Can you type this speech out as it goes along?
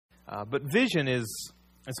But vision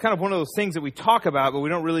it's kind of one of those things that we talk about, but we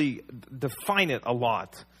don't really define it a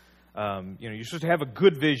lot. You're supposed to have a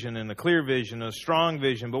good vision and a clear vision, a strong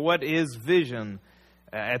vision. But what is vision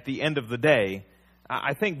at the end of the day?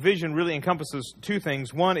 I think vision really encompasses two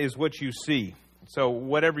things. One is what you see. So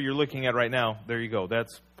whatever you're looking at right now, there you go.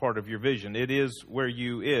 That's part of your vision. It is where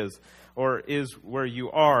you is where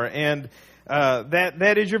you are. And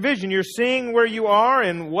that is your vision. You're seeing where you are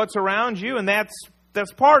and what's around you, and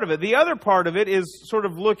that's part of it. The other part of it is sort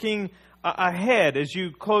of looking ahead as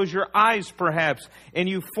you close your eyes, perhaps, and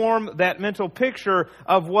you form that mental picture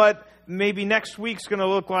of what maybe next week's going to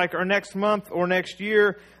look like, or next month, or next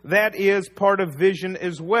year. That is part of vision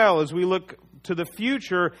as well. As we look to the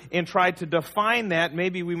future and try to define that,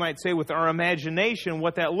 maybe we might say with our imagination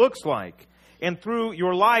what that looks like. And through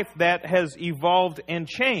your life, that has evolved and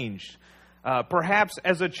changed. Perhaps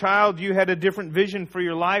as a child you had a different vision for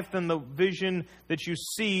your life than the vision that you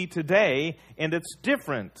see today, and it's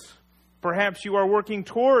different. Perhaps you are working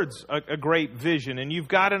towards a great vision, and you've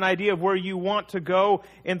got an idea of where you want to go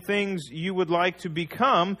and things you would like to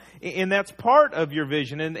become, and that's part of your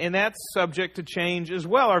vision, and that's subject to change as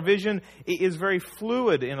well. Our vision is very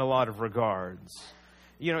fluid in a lot of regards.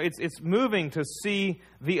 It's moving to see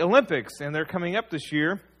the Olympics, and they're coming up this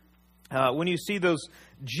year. When you see those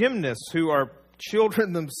gymnasts who are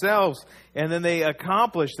children themselves, and then they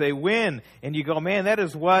accomplish, they win, and you go, man, that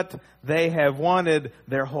is what they have wanted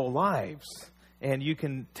their whole lives. And you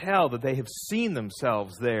can tell that they have seen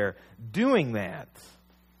themselves there doing that.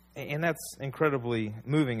 And that's incredibly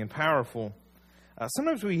moving and powerful.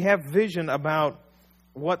 Sometimes we have vision about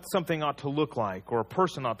what something ought to look like, or a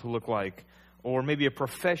person ought to look like, or maybe a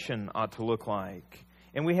profession ought to look like.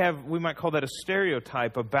 And we might call that a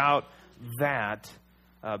stereotype about that.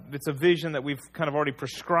 It's a vision that we've kind of already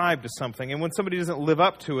prescribed to something. And when somebody doesn't live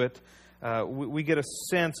up to it, we get a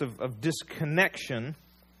sense of disconnection.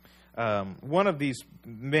 One of these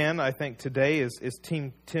men, I think, today is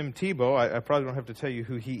Tim Tebow. I probably don't have to tell you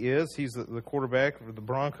who he is. He's the quarterback for the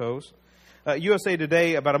Broncos. USA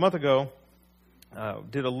Today, about a month ago,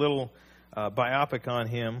 did a little biopic on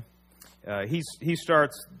him. He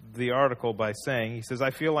starts the article by saying, he says,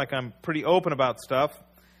 I feel like I'm pretty open about stuff.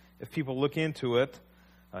 If people look into it,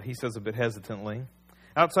 he says a bit hesitantly.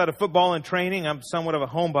 Outside of football and training, I'm somewhat of a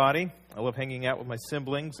homebody. I love hanging out with my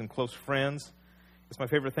siblings and close friends. It's my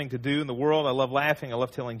favorite thing to do in the world. I love laughing. I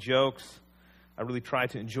love telling jokes. I really try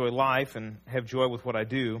to enjoy life and have joy with what I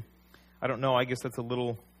do. I don't know. I guess that's a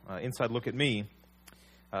little inside look at me.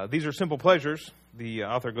 These are simple pleasures, the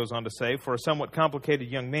author goes on to say, for a somewhat complicated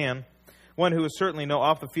young man, one who is certainly no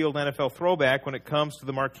off-the-field NFL throwback when it comes to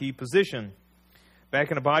the marquee position. Back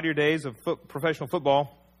in the bodier days of professional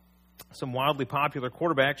football, some wildly popular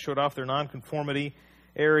quarterbacks showed off their nonconformity,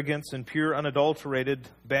 arrogance, and pure, unadulterated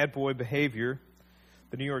bad boy behavior.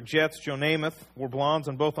 The New York Jets' Joe Namath wore blondes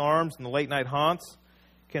on both arms in the late-night haunts.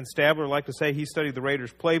 Ken Stabler liked to say he studied the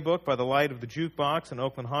Raiders' playbook by the light of the jukebox in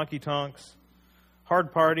Oakland honky-tonks.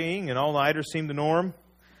 Hard partying and all-nighters seemed the norm.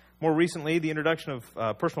 More recently, the introduction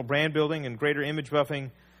of personal brand building and greater image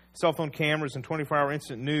buffing, cell phone cameras, and 24-hour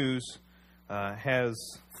instant news has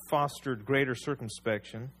fostered greater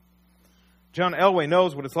circumspection. John Elway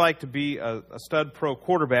knows what it's like to be a stud pro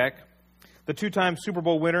quarterback. The two-time Super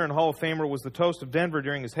Bowl winner and Hall of Famer was the toast of Denver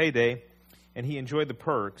during his heyday, and he enjoyed the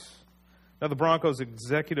perks. Now the Broncos'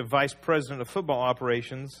 executive vice president of football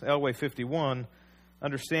operations, Elway 51,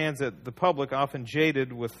 understands that the public, often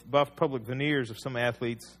jaded with buff public veneers of some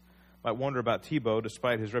athletes, might wonder about Tebow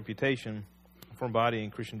despite his reputation for embodying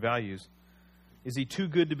Christian values. Is he too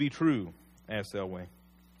good to be true? Asks Elway.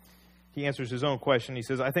 He answers his own question. He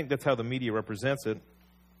says, I think that's how the media represents it,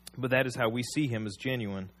 but that is how we see him as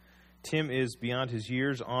genuine. Tim is beyond his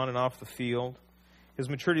years on and off the field. His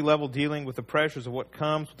maturity level dealing with the pressures of what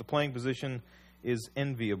comes with the playing position is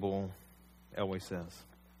enviable, Elway says.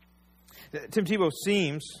 Tim Tebow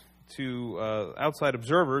seems to outside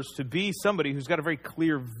observers to be somebody who's got a very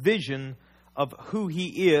clear vision of who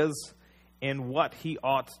he is and what he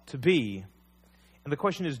ought to be. And the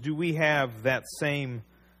question is, do we have that same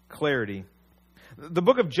clarity? The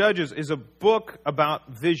book of Judges is a book about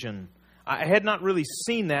vision. I had not really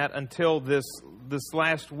seen that until this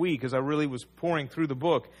last week as I really was pouring through the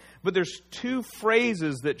book. But there's two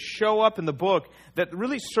phrases that show up in the book that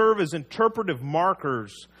really serve as interpretive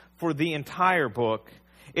markers for the entire book.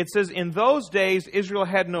 It says, in those days, Israel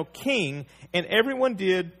had no king, and everyone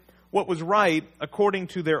did what was right according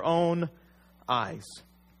to their own eyes.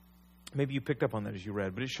 Maybe you picked up on that as you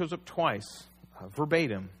read, but it shows up twice,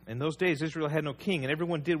 verbatim. In those days, Israel had no king, and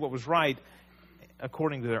everyone did what was right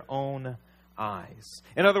according to their own eyes.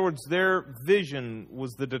 In other words, their vision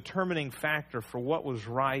was the determining factor for what was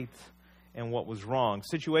right and what was wrong.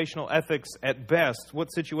 Situational ethics at best.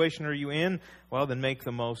 What situation are you in? Well, then make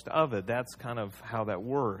the most of it. That's kind of how that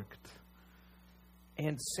worked.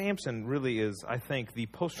 And Samson really is, I think, the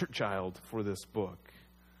poster child for this book.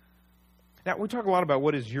 Now, we talk a lot about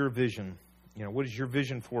what is your vision. You know, what is your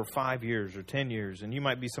vision for 5 years or 10 years? And you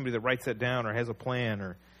might be somebody that writes that down or has a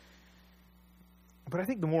plan. But I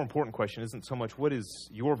think the more important question isn't so much what is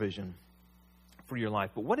your vision for your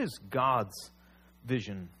life, but what is God's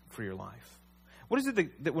vision for your life? What is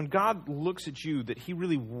it that when God looks at you that He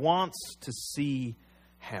really wants to see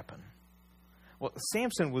happen? Well,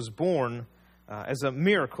 Samson was born as a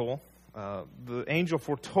miracle. The angel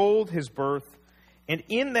foretold his birth, and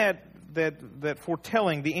in that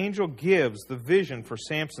foretelling, the angel gives the vision for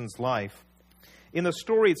Samson's life. In the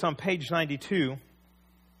story, it's on page 92,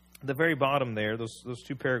 the very bottom there, those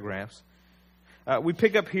two paragraphs. We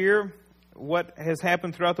pick up here what has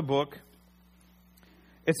happened throughout the book.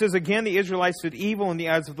 It says, again, the Israelites did evil in the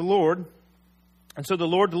eyes of the Lord, and so the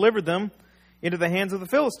Lord delivered them into the hands of the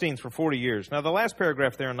Philistines for 40 years. Now, the last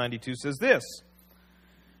paragraph there in 92 says this: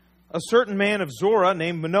 a certain man of Zorah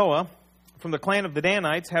named Manoah from the clan of the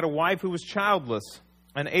Danites had a wife who was childless,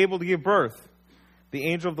 unable to give birth. The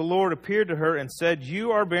angel of the Lord appeared to her and said,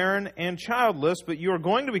 you are barren and childless, but you are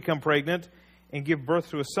going to become pregnant and give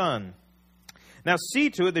birth to a son. Now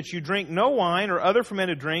see to it that you drink no wine or other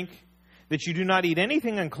fermented drink, that you do not eat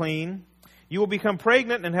anything unclean. You will become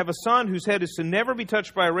pregnant and have a son whose head is to never be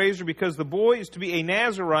touched by a razor, because the boy is to be a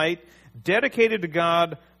Nazirite, dedicated to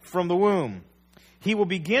God from the womb. He will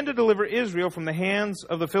begin to deliver Israel from the hands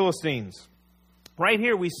of the Philistines. Right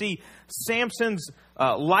here we see Samson's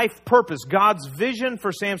life purpose, God's vision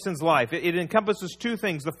for Samson's life. It encompasses two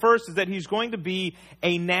things. The first is that he's going to be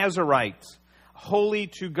a Nazirite, holy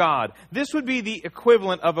to God. This would be the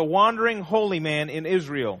equivalent of a wandering holy man in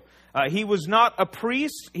Israel. He was not a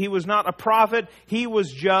priest. He was not a prophet. He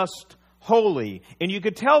was just holy. And you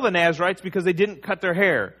could tell the Nazirites because they didn't cut their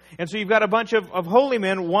hair. And so you've got a bunch of holy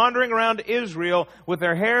men wandering around Israel with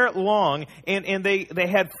their hair long. And they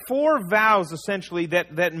had 4 vows, essentially,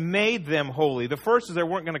 that made them holy. The first is they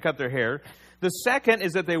weren't going to cut their hair. The second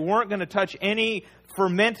is that they weren't going to touch any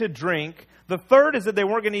fermented drink. The third is that they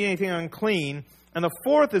weren't going to eat anything unclean. And the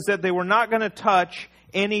fourth is that they were not going to touch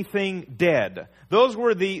anything dead. Those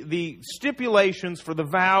were the stipulations for the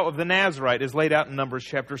vow of the Nazirite as laid out in Numbers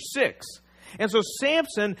chapter 6. And so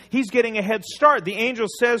Samson, he's getting a head start. The angel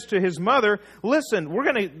says to his mother, listen, we're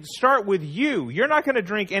going to start with you. You're not going to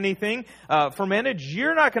drink anything fermented.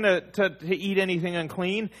 You're not going to eat anything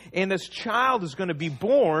unclean. And this child is going to be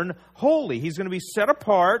born holy. He's going to be set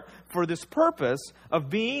apart for this purpose of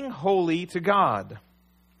being holy to God.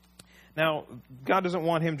 Now, God doesn't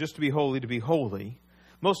want him just to be holy.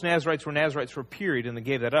 Most Nazirites were Nazirites for a period, and they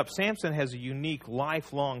gave that up. Samson has a unique,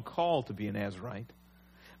 lifelong call to be a Nazirite.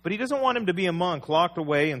 But he doesn't want him to be a monk locked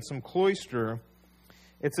away in some cloister.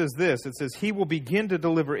 It says this, it says, he will begin to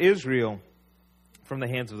deliver Israel from the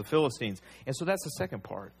hands of the Philistines. And so that's the second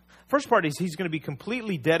part. First part is he's going to be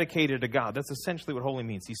completely dedicated to God. That's essentially what holy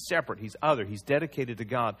means. He's separate, he's other, he's dedicated to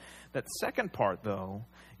God. That second part, though,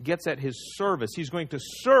 gets at his service. He's going to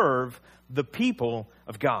serve the people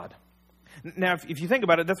of God. Now, if you think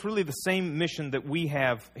about it, that's really the same mission that we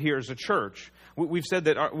have here as a church. We've said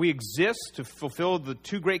that we exist to fulfill the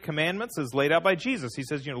 2 great commandments as laid out by Jesus. He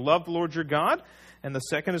says, love the Lord your God, and the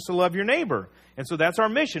second is to love your neighbor. And so that's our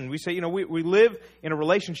mission. We say, we live in a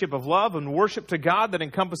relationship of love and worship to God that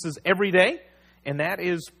encompasses every day. And that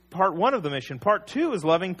is part 1 of the mission. Part 2 is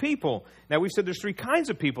loving people. Now, we've said there's 3 kinds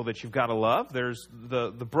of people that you've got to love. There's the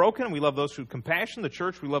broken. We love those through compassion. The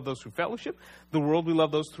church, we love those through fellowship. The world, we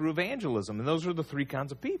love those through evangelism. And those are the 3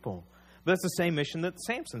 kinds of people. But that's the same mission that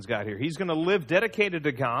Samson's got here. He's going to live dedicated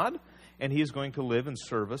to God, and he is going to live in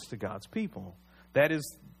service to God's people. That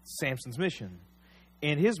is Samson's mission.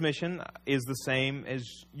 And his mission is the same as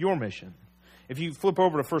your mission. If you flip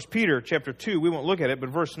over to 1 Peter chapter 2, we won't look at it, but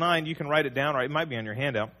verse 9, you can write it down, or it might be on your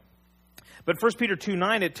handout. But 1 Peter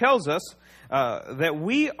 2:9, it tells us that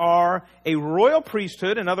we are a royal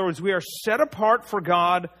priesthood. In other words, we are set apart for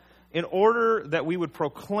God in order that we would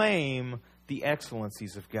proclaim the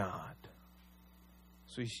excellencies of God.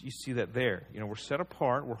 So you see that there. We're set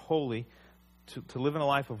apart, we're holy to live in a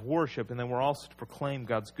life of worship, and then we're also to proclaim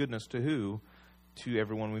God's goodness to who? To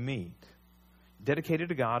everyone we meet. Dedicated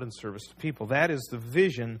to God and service to people. That is the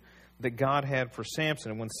vision that God had for Samson.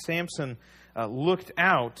 And when Samson looked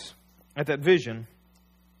out at that vision,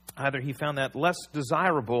 either he found that less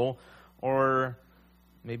desirable or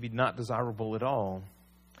maybe not desirable at all.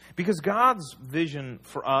 Because God's vision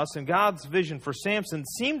for us and God's vision for Samson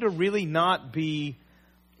seemed to really not be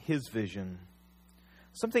his vision.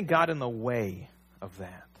 Something got in the way of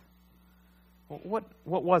that. What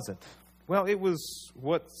was it? Well, it was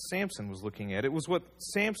what Samson was looking at. It was what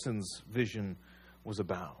Samson's vision was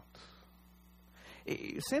about.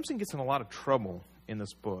 Samson gets in a lot of trouble in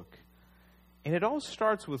this book. And it all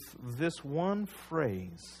starts with this one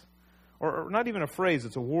phrase. Or not even a phrase,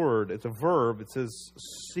 it's a word, it's a verb. It says,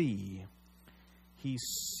 see. He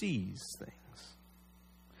sees things.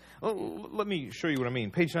 Let me show you what I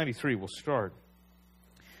mean. Page 93, we'll start.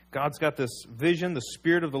 God's got this vision. The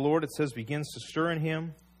Spirit of the Lord, it says, begins to stir in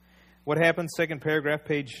him. What happens? Second paragraph,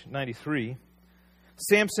 page 93.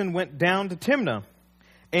 Samson went down to Timnah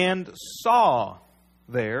and saw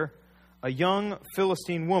there a young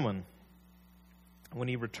Philistine woman. When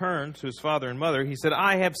he returned to his father and mother, he said,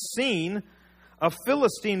 I have seen a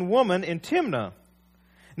Philistine woman in Timnah.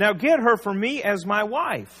 Now get her for me as my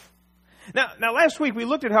wife. Now, last week we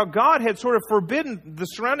looked at how God had sort of forbidden the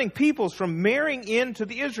surrounding peoples from marrying into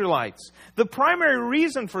the Israelites. The primary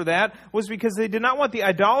reason for that was because they did not want the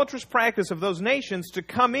idolatrous practice of those nations to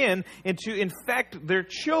come in and to infect their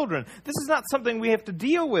children. This is not something we have to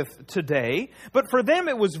deal with today, but for them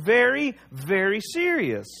it was very, very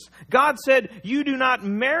serious. God said, you do not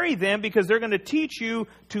marry them because they're going to teach you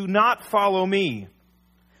to not follow me.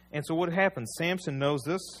 And so what happens? Samson knows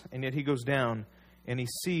this, and yet he goes down and he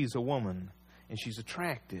sees a woman, and she's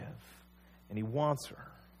attractive, and he wants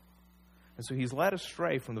her. And so he's led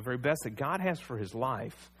astray from the very best that God has for his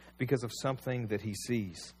life because of something that he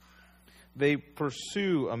sees. They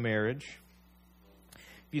pursue a marriage.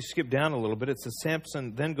 If you skip down a little bit, it says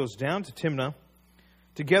Samson then goes down to Timnah,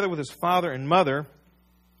 together with his father and mother.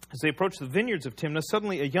 As they approached the vineyards of Timnah,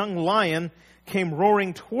 suddenly a young lion came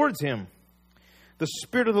roaring towards him. The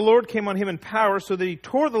Spirit of the Lord came on him in power, so that he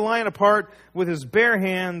tore the lion apart with his bare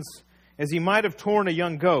hands, as he might have torn a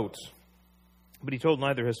young goat. But he told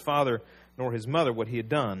neither his father nor his mother what he had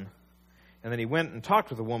done. And then he went and talked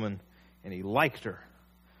with the woman, and he liked her.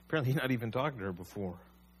 Apparently not even talked to her before.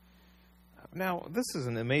 Now, this is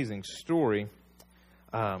an amazing story.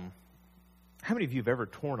 How many of you have ever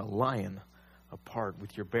torn a lion apart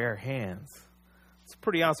with your bare hands? It's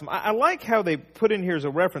pretty awesome. I like how they put in here as a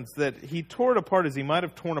reference that he tore it apart as he might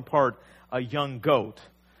have torn apart a young goat,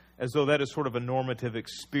 as though that is sort of a normative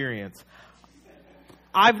experience.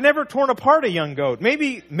 I've never torn apart a young goat.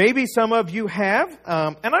 Maybe some of you have,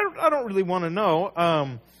 and I don't really want to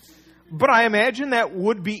know. But I imagine that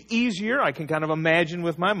would be easier. I can kind of imagine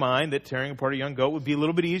with my mind that tearing apart a young goat would be a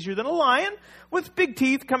little bit easier than a lion with big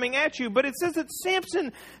teeth coming at you. But it says that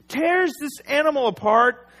Samson tears this animal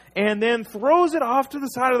apart and then throws it off to the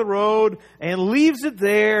side of the road and leaves it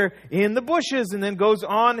there in the bushes and then goes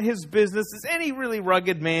on his business as any really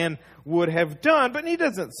rugged man would have done. But he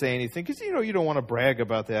doesn't say anything because, you don't want to brag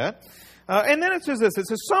about that. And then it says this. It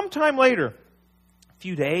says sometime later, a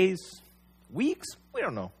few days, weeks, we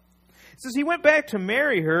don't know. It says he went back to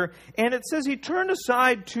marry her, and it says he turned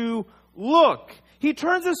aside to look. He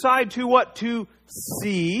turns aside to what? To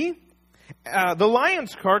see the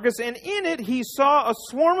lion's carcass, and in it he saw a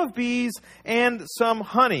swarm of bees and some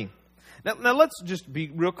honey. Now let's just be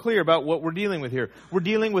real clear about what we're dealing with here. We're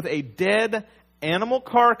dealing with a dead animal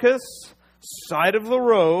carcass, side of the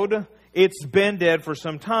road. It's been dead for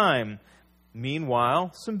some time.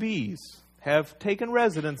 Meanwhile, some bees have taken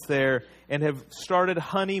residence there and have started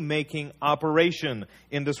honey-making operation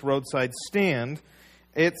in this roadside stand.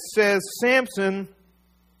 It says Samson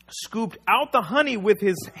scooped out the honey with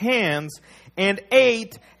his hands and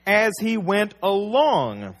ate as he went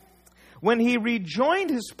along. When he rejoined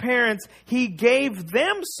his parents, he gave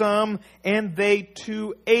them some, and they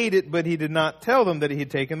too ate it, but he did not tell them that he had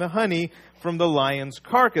taken the honey from the lion's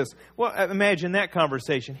carcass. Well, imagine that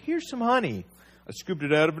conversation. Here's some honey. I scooped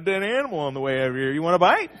it out of a dead animal on the way over here. You want a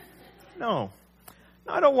bite? No,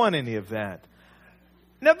 I don't want any of that.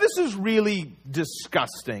 Now, this is really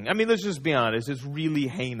disgusting. I mean, let's just be honest. It's really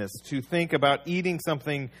heinous to think about eating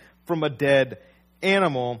something from a dead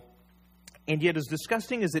animal. And yet, as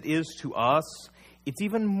disgusting as it is to us, it's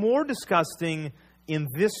even more disgusting in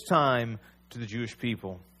this time to the Jewish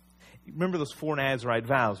people. Remember those 4 Nazirite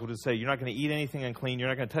vows. What does it say? You're not going to eat anything unclean. You're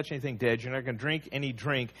not going to touch anything dead. You're not going to drink any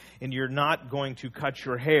drink. And you're not going to cut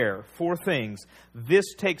your hair. 4 things.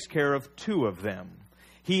 This takes care of 2 of them.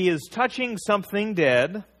 He is touching something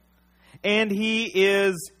dead, and he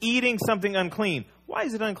is eating something unclean. Why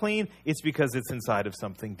is it unclean? It's because it's inside of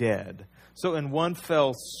something dead. So in one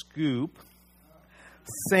fell swoop,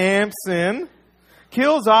 Samson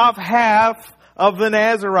kills off half of the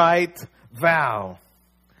Nazirite vow.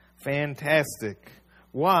 Fantastic.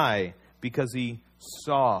 Why? Because he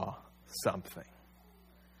saw something.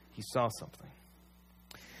 He saw something.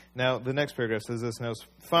 Now, the next paragraph says this. Now, his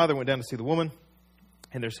father went down to see the woman,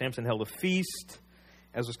 and there Samson held a feast,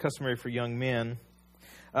 as was customary for young men.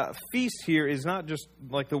 Feast here is not just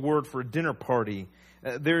like the word for a dinner party.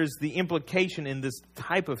 There is the implication in this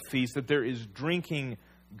type of feast that there is drinking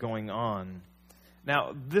going on.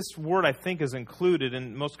 Now, this word, I think, is included,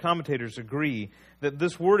 and most commentators agree that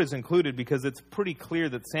this word is included because it's pretty clear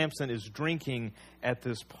that Samson is drinking at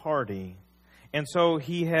this party. And so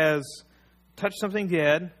he has touched something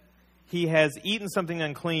dead, he has eaten something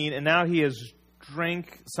unclean, and now he has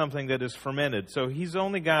drank something that is fermented. So he's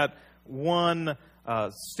only got one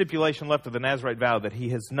stipulation left of the Nazirite vow that he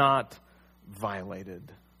has not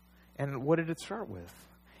violated. And what did it start with?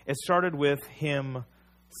 It started with him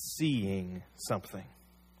seeing something.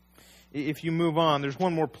 If you move on, there's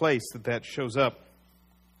one more place that shows up.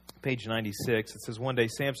 Page 96. It says, one day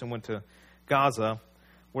Samson went to Gaza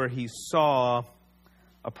where he saw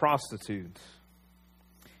a prostitute.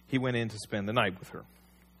 He went in to spend the night with her.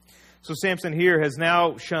 So Samson here has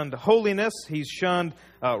now shunned holiness. He's shunned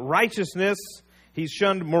righteousness. He's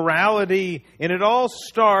shunned morality. And it all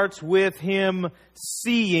starts with him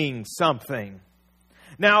seeing something.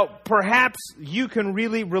 Now, perhaps you can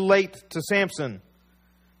really relate to Samson.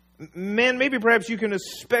 Men, maybe perhaps you can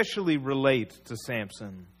especially relate to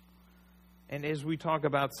Samson. And as we talk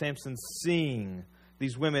about Samson seeing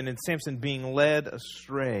these women and Samson being led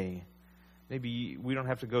astray, maybe we don't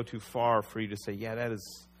have to go too far for you to say, yeah,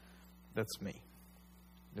 that's me.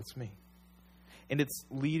 That's me. And it's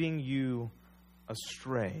leading you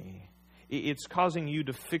astray. It's causing you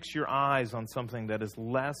to fix your eyes on something that is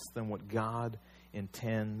less than what God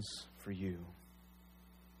intends for you.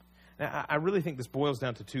 Now, I really think this boils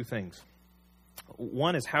down to two things.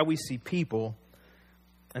 One is how we see people,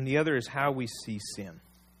 and the other is how we see sin.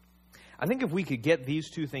 I think if we could get these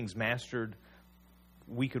two things mastered,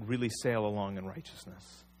 we could really sail along in righteousness.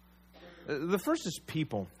 The first is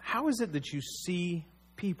people. How is it that you see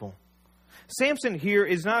people? Samson here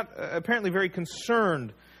is not apparently very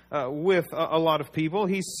concerned with a lot of people.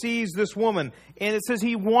 He sees this woman, and it says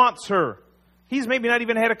he wants her. He's maybe not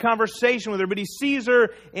even had a conversation with her, but he sees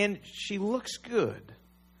her, and she looks good.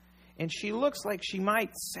 And she looks like she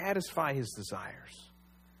might satisfy his desires.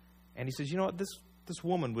 And he says, you know what, this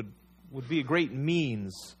woman would be a great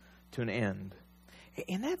means to an end.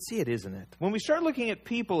 And that's it, isn't it? When we start looking at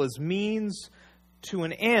people as means to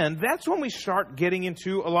an end, that's when we start getting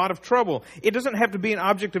into a lot of trouble. It doesn't have to be an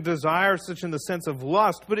object of desire, such in the sense of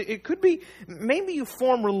lust, but it could be, maybe you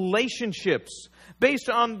form relationships based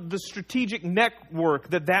on the strategic network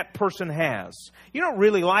that person has. You don't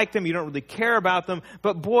really like them, you don't really care about them,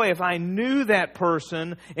 but boy, if I knew that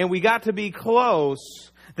person and we got to be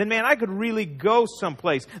close, then man, I could really go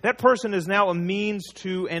someplace. That person is now a means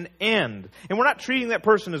to an end. And we're not treating that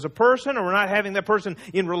person as a person, or we're not having that person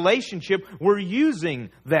in relationship. We're using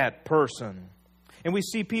that person. And we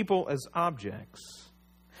see people as objects.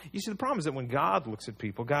 You see, the problem is that when God looks at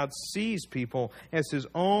people, God sees people as His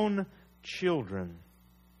own children.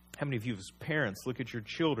 How many of you as parents look at your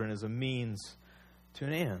children as a means to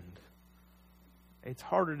an end? It's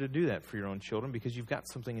harder to do that for your own children because you've got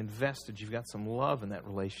something invested. You've got some love in that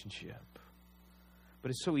relationship.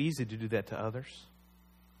 But it's so easy to do that to others.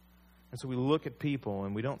 And so we look at people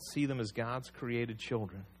and we don't see them as God's created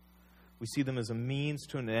children. We see them as a means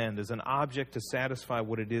to an end, as an object to satisfy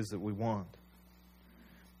what it is that we want.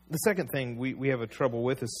 The second thing we have a trouble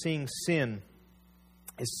with is seeing sin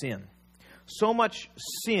as sin. So much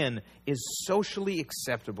sin is socially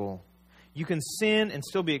acceptable. You can sin and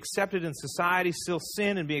still be accepted in society, still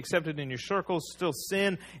sin and be accepted in your circles, still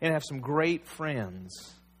sin and have some great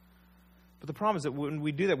friends. But the problem is that when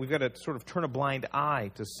we do that, we've got to sort of turn a blind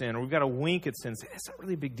eye to sin, or we've got to wink at sin and say, that's not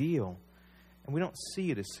really a big deal. And we don't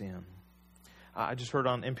see it as sin. I just heard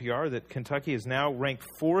on NPR that Kentucky is now ranked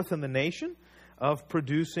 4th in the nation of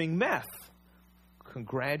producing meth.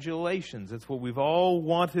 Congratulations. It's what we've all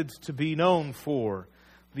wanted to be known for.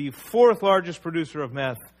 The 4th largest producer of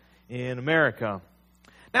meth in America.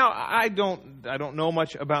 Now, I don't know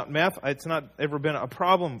much about meth. It's not ever been a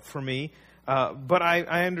problem for me. But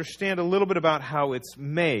I understand a little bit about how it's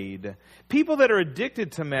made. People that are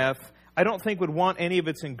addicted to meth, I don't think would want any of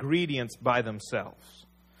its ingredients by themselves.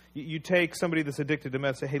 You take somebody that's addicted to meth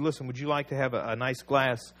and say, hey, listen, would you like to have a nice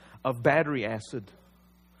glass of battery acid?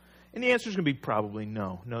 And the answer is going to be probably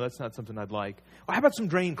no. No, that's not something I'd like. Well, how about some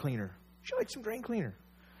drain cleaner? Would you like some drain cleaner?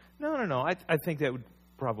 No. I think that would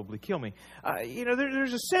probably kill me.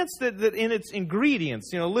 There's a sense that in its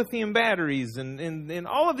ingredients, lithium batteries and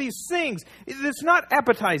all of these things, it's not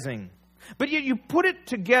appetizing. But yet you put it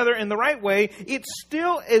together in the right way, it's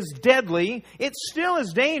still as deadly, it's still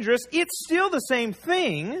as dangerous, it's still the same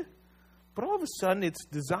thing, but all of a sudden it's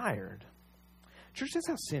desired. Church, that's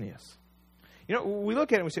how sin is. You know, we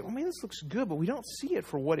look at it and we say, well, man, this looks good, but we don't see it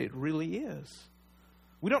for what it really is.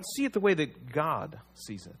 We don't see it the way that God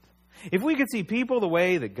sees it. If we could see people the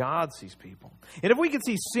way that God sees people, and if we could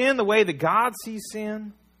see sin the way that God sees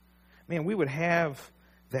sin, man, we would have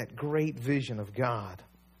that great vision of God.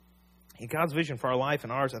 And God's vision for our life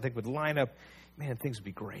and ours, I think, would line up. Man, things would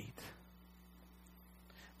be great.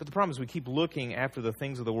 But the problem is we keep looking after the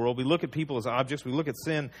things of the world. We look at people as objects. We look at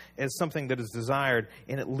sin as something that is desired,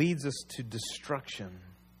 and it leads us to destruction.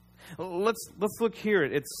 Let's look here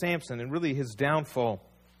at Samson and really his downfall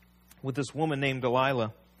with this woman named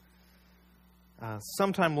Delilah.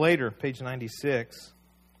 Sometime later, page 96,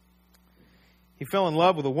 he fell in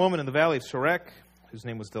love with a woman in the valley of Sorek, whose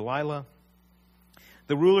name was Delilah.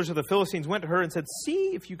 The rulers of the Philistines went to her and said,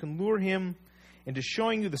 see if you can lure him into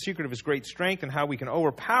showing you the secret of his great strength and how we can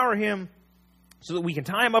overpower him so that we can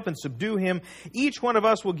tie him up and subdue him. Each one of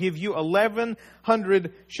us will give you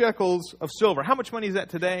 1,100 shekels of silver. How much money is that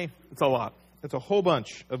today? It's a lot. It's a whole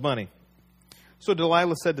bunch of money. So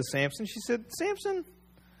Delilah said to Samson, she said, Samson,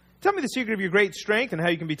 tell me the secret of your great strength and how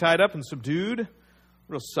you can be tied up and subdued.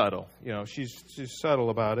 Real subtle. You know, she's subtle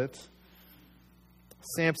about it.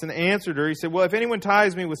 Samson answered her. He said, well, if anyone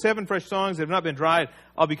ties me with 7 fresh songs that have not been dried,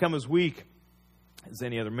 I'll become as weak as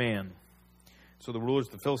any other man. So the rulers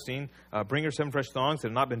of the Philistine bring her 7 fresh thongs that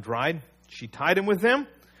have not been dried. She tied him with them.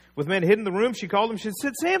 With men hidden in the room, she called him. She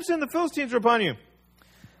said, Samson, the Philistines are upon you.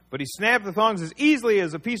 But he snapped the thongs as easily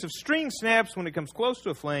as a piece of string snaps when it comes close to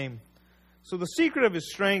a flame. So the secret of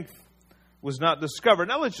his strength was not discovered.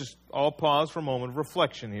 Now let's just all pause for a moment of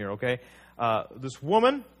reflection here, okay? This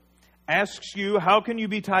woman asks you, how can you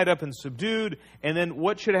be tied up and subdued? And then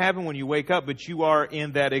what should happen when you wake up? But you are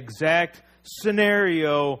in that exact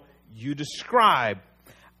scenario you describe.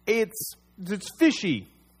 It's fishy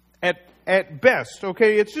at best,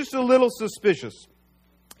 okay? It's just a little suspicious.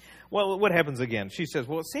 Well, what happens again? She says,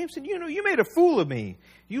 well, Samson, you made a fool of me.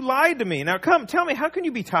 You lied to me. Now come, tell me, how can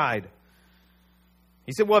you be tied?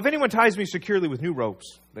 He said, well, if anyone ties me securely with new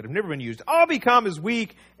ropes that have never been used, I'll become as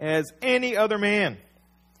weak as any other man.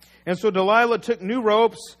 And so Delilah took new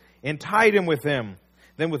ropes and tied him with them.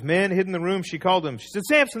 Then with men hidden in the room, she called him. She said,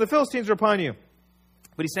 Samson, the Philistines are upon you.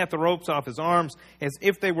 But he snapped the ropes off his arms as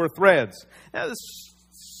if they were threads. Now, the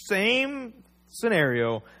same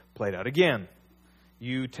scenario played out again.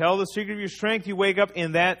 You tell the secret of your strength, you wake up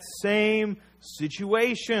in that same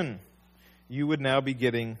situation. You would now be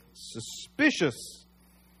getting suspicious.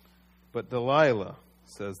 But Delilah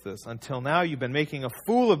says this, until now you've been making a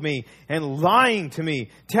fool of me and lying to me.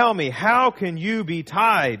 Tell me, how can you be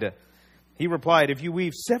tied? He replied, if you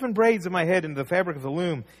weave 7 braids of my head into the fabric of the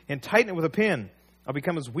loom and tighten it with a pin, I'll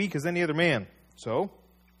become as weak as any other man. So,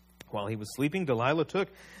 while he was sleeping, Delilah took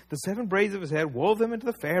the 7 braids of his head, wove them into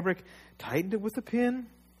the fabric, tightened it with a pin.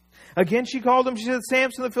 Again she called him. She said,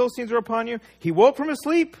 Samson, the Philistines are upon you. He woke from his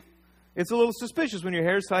sleep. It's a little suspicious when your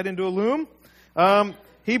hair is tied into a loom.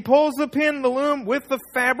 He pulls the pin in the loom with the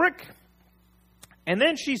fabric. And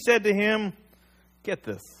then she said to him, get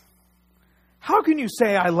this. How can you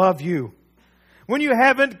say I love you when you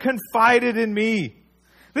haven't confided in me?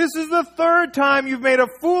 This is the 3rd time you've made a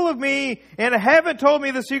fool of me and haven't told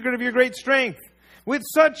me the secret of your great strength. With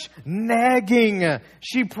such nagging,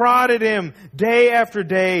 she prodded him day after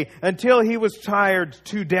day until he was tired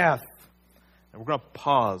to death. And we're going to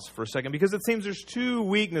pause for a second because it seems there's 2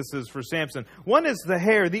 weaknesses for Samson. One is the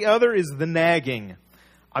hair. The other is the nagging.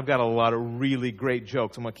 I've got a lot of really great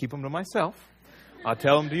jokes. I'm going to keep them to myself. I'll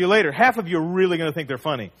tell them to you later. Half of you are really going to think they're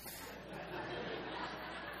funny.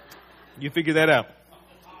 You figure that out.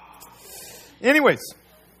 Anyways,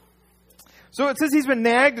 so it says he's been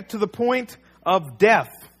nagged to the point of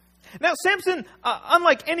death. Now, Samson,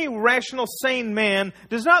 unlike any rational, sane man,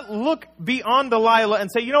 does not look beyond Delilah and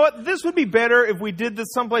say, you know what, this would be better if we did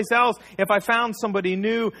this someplace else, if I found somebody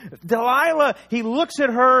new. Delilah, he looks at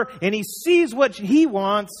her and he sees what he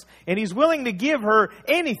wants and he's willing to give her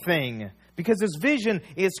anything because his vision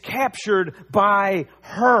is captured by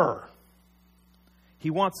her.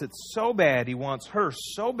 He wants it so bad, he wants her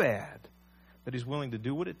so bad that he's willing to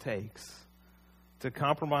do what it takes to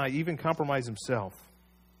compromise himself.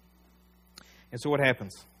 And so what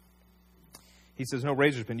happens? He says, no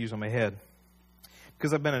razor's been used on my head.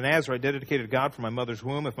 Because I've been a Nazarite dedicated to God from my mother's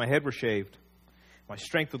womb. If my head were shaved, my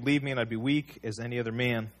strength would leave me and I'd be weak as any other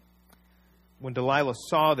man. When Delilah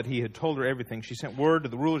saw that he had told her everything, she sent word to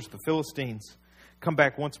the rulers of the Philistines, come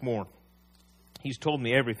back once more. He's told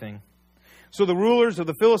me everything. So the rulers of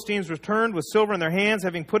the Philistines returned with silver in their hands,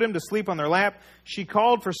 having put him to sleep on their lap. She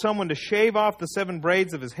called for someone to shave off the 7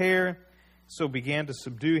 braids of his hair, so began to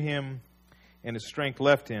subdue him, and his strength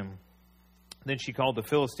left him. Then she called, the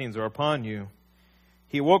Philistines are upon you.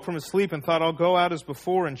 He awoke from his sleep and thought, I'll go out as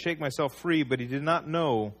before and shake myself free, but he did not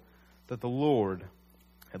know that the Lord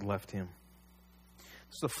had left him.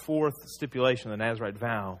 This is the 4th stipulation of the Nazirite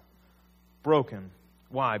vow. Broken.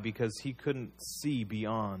 Why? Because he couldn't see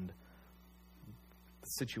beyond the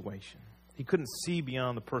situation. He couldn't see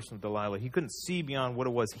beyond the person of Delilah. He couldn't see beyond what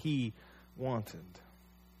it was he wanted.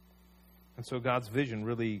 And so God's vision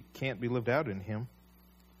really can't be lived out in him.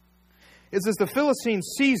 It says, the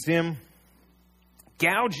Philistines seized him,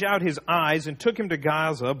 gouged out his eyes, and took him to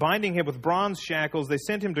Gaza, binding him with bronze shackles. They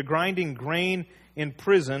sent him to grinding grain in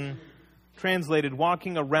prison, translated,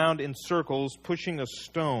 walking around in circles, pushing a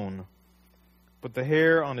stone. But the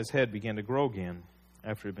hair on his head began to grow again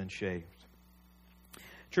after it had been shaved.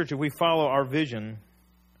 Church, if we follow our vision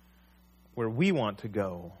where we want to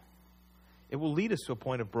go, it will lead us to a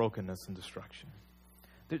point of brokenness and destruction.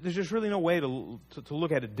 There's just really no way to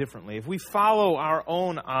look at it differently. If we follow our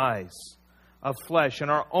own eyes of flesh and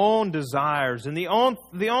our own desires and the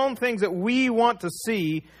own things that we want to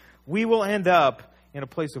see, we will end up in a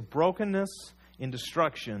place of brokenness and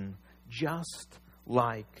destruction, just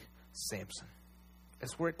like Samson.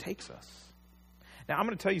 That's where it takes us. Now, I'm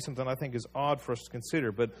going to tell you something I think is odd for us to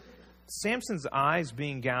consider, but Samson's eyes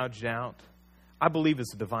being gouged out, I believe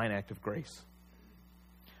is a divine act of grace.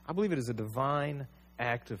 I believe it is a divine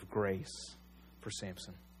act of grace for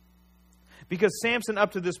Samson. Because Samson,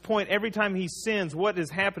 up to this point, every time he sins, what is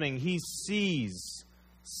happening? He sees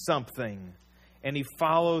something, and he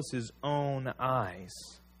follows his own eyes.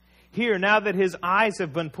 Here, now that his eyes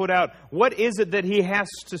have been put out, what is it that he has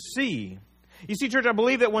to see? You see, church, I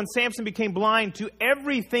believe that when Samson became blind to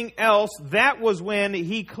everything else, that was when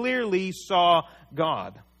he clearly saw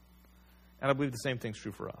God. And I believe the same thing's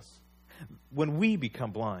true for us. When we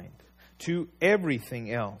become blind to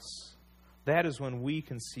everything else, that is when we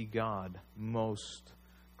can see God most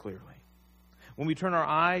clearly. When we turn our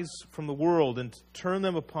eyes from the world and turn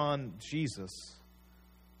them upon Jesus,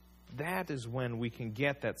 that is when we can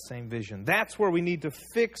get that same vision. That's where we need to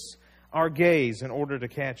fix our gaze in order to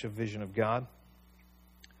catch a vision of God.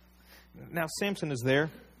 Now, Samson is there,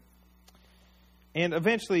 and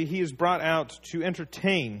eventually he is brought out to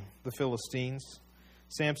entertain the Philistines.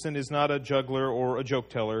 Samson is not a juggler or a joke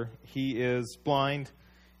teller. He is blind,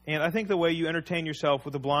 and I think the way you entertain yourself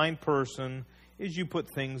with a blind person is you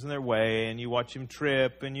put things in their way, and you watch him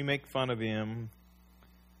trip, and you make fun of him.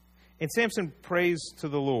 And Samson prays to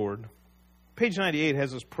the Lord. Page 98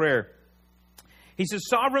 has this prayer. He says,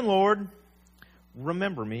 Sovereign Lord,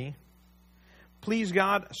 remember me. Please,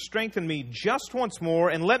 God, strengthen me just once more,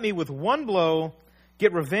 and let me with one blow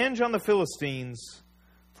get revenge on the Philistines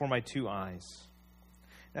for my 2 eyes.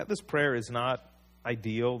 Now, this prayer is not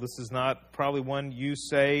ideal. This is not probably one you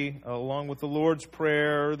say along with the Lord's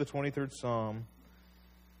Prayer or the 23rd Psalm.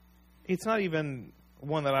 It's not even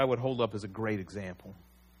one that I would hold up as a great example.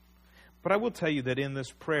 But I will tell you that in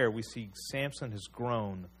this prayer, we see Samson has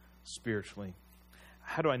grown spiritually.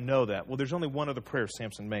 How do I know that? Well, there's only one other prayer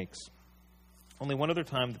Samson makes. Only one other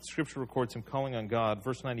time that Scripture records him calling on God.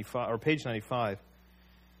 Verse 95, or page 95.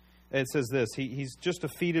 It says this. He's just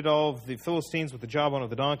defeated all of the Philistines with the jawbone of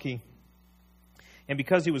the donkey. And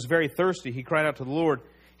because he was very thirsty, he cried out to the Lord.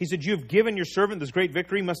 He said, You have given your servant this great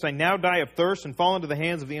victory. Must I now die of thirst and fall into the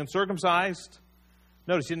hands of the uncircumcised?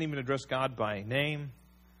 Notice he didn't even address God by name.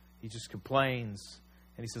 He just complains.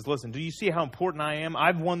 And he says, Listen, do you see how important I am?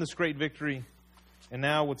 I've won this great victory. And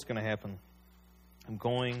now what's going to happen? I'm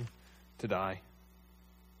going to die.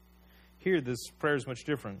 Here, this prayer is much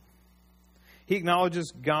different. He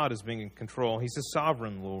acknowledges God as being in control. He says,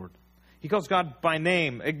 Sovereign Lord. He calls God by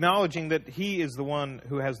name, acknowledging that He is the one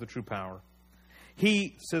who has the true power.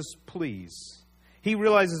 He says, Please. He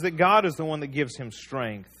realizes that God is the one that gives him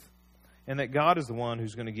strength, and that God is the one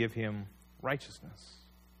who's going to give him righteousness.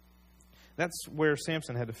 That's where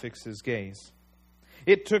Samson had to fix his gaze.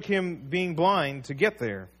 It took him being blind to get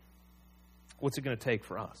there. What's it going to take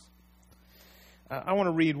for us? I want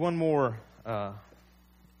to read one more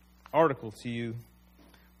article to you.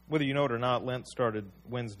 Whether you know it or not, Lent started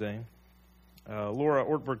Wednesday. Laura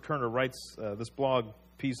Ortberg Turner writes this blog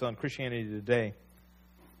piece on Christianity Today.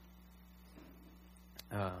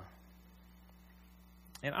 And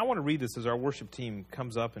I want to read this as our worship team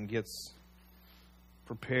comes up and gets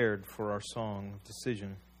prepared for our song of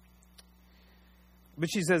decision. But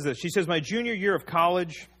she says this. She says, My junior year of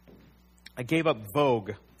college, I gave up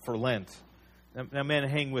Vogue for Lent. Now, men,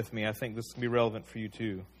 hang with me. I think this can be relevant for you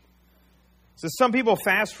too. So some people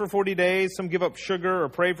fast for 40 days, some give up sugar or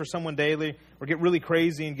pray for someone daily, or get really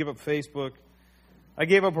crazy and give up Facebook. I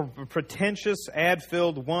gave up a pretentious,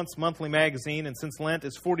 ad-filled, once-monthly magazine, and since Lent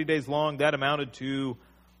is 40 days long, that amounted to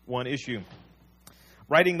one issue.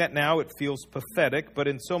 Writing that now, it feels pathetic, but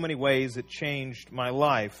in so many ways, it changed my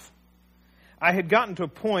life. I had gotten to a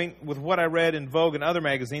point with what I read in Vogue and other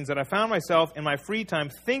magazines that I found myself in my free time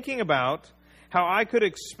thinking about how I could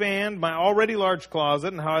expand my already large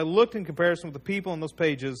closet and how I looked in comparison with the people in those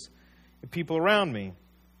pages and people around me.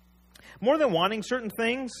 More than wanting certain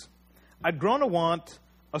things, I'd grown to want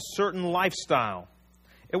a certain lifestyle.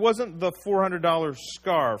 It wasn't the $400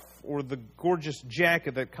 scarf or the gorgeous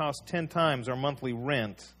jacket that cost 10 times our monthly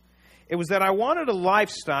rent. It was that I wanted a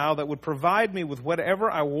lifestyle that would provide me with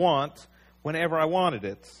whatever I want whenever I wanted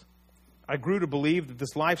it. I grew to believe that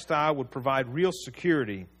this lifestyle would provide real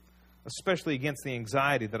security, especially against the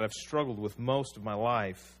anxiety that I've struggled with most of my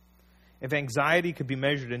life. If anxiety could be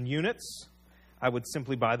measured in units, I would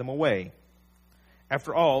simply buy them away.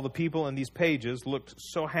 After all, the people in these pages looked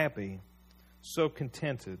so happy, so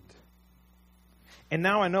contented. And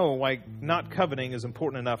now I know why not coveting is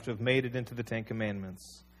important enough to have made it into the Ten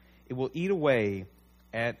Commandments. It will eat away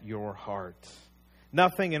at your heart.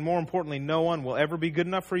 Nothing, and more importantly, no one will ever be good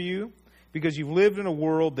enough for you because you've lived in a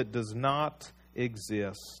world that does not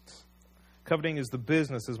exist. Coveting is the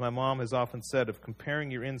business, as my mom has often said, of comparing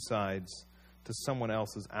your insides to someone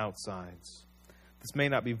else's outsides. This may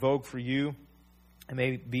not be Vogue for you. It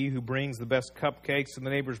may be who brings the best cupcakes to the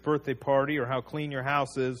neighbor's birthday party, or how clean your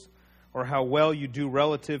house is, or how well you do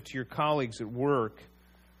relative to your colleagues at work.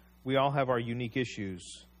 We all have our unique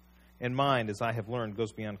issues. And mine, as I have learned,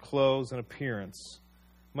 goes beyond clothes and appearance,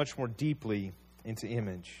 much more deeply into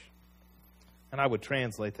image. And I would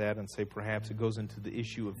translate that and say perhaps it goes into the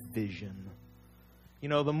issue of vision. You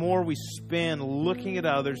know, the more we spend looking at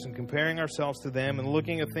others and comparing ourselves to them and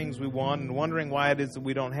looking at things we want and wondering why it is that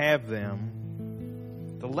we don't have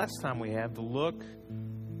them, the less time we have to look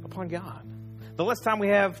upon God. The less time we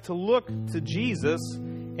have to look to Jesus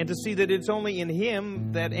and to see that it's only in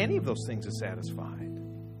Him that any of those things is satisfied.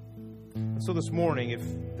 And so this morning, if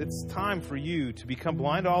it's time for you to become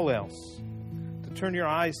blind to all else, to turn your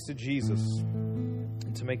eyes to Jesus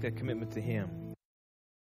and to make that commitment to Him,